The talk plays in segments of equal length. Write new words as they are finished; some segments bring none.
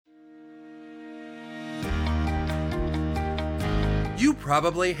You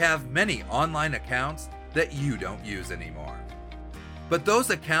probably have many online accounts that you don't use anymore. But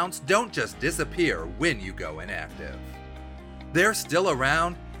those accounts don't just disappear when you go inactive. They're still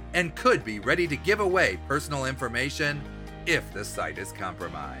around and could be ready to give away personal information if the site is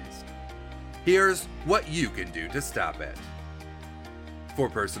compromised. Here's what you can do to stop it. For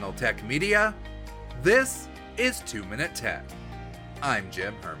Personal Tech Media, this is 2 Minute Tech. I'm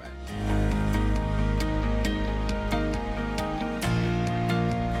Jim Herman.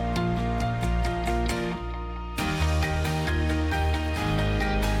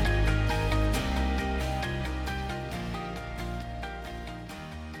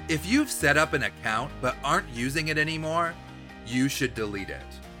 If you've set up an account but aren't using it anymore, you should delete it.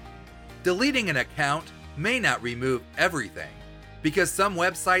 Deleting an account may not remove everything, because some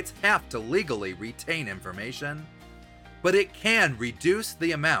websites have to legally retain information, but it can reduce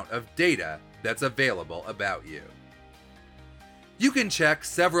the amount of data that's available about you. You can check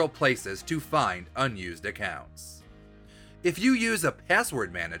several places to find unused accounts. If you use a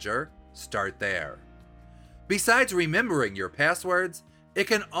password manager, start there. Besides remembering your passwords, it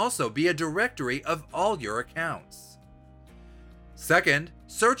can also be a directory of all your accounts. Second,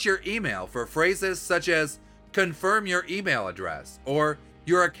 search your email for phrases such as "confirm your email address" or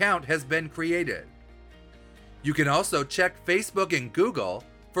 "your account has been created." You can also check Facebook and Google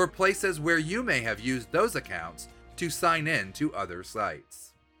for places where you may have used those accounts to sign in to other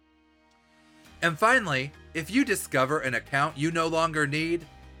sites. And finally, if you discover an account you no longer need,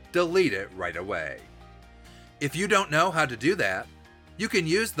 delete it right away. If you don't know how to do that, you can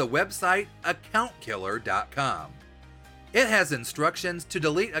use the website accountkiller.com. It has instructions to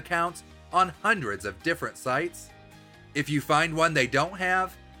delete accounts on hundreds of different sites. If you find one they don't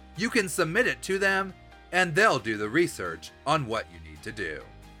have, you can submit it to them and they'll do the research on what you need to do.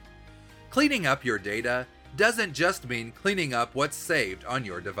 Cleaning up your data doesn't just mean cleaning up what's saved on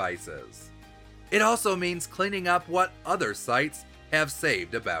your devices. It also means cleaning up what other sites have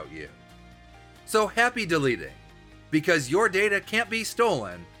saved about you. So happy deleting, because your data can't be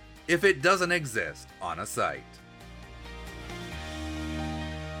stolen if it doesn't exist on a site.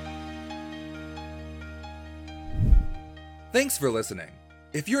 Thanks for listening.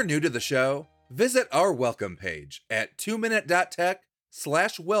 If you're new to the show, visit our welcome page at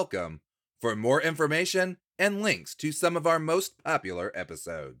 2minute.tech/welcome for more information and links to some of our most popular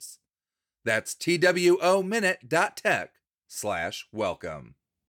episodes. That's TWOminute.tech/welcome.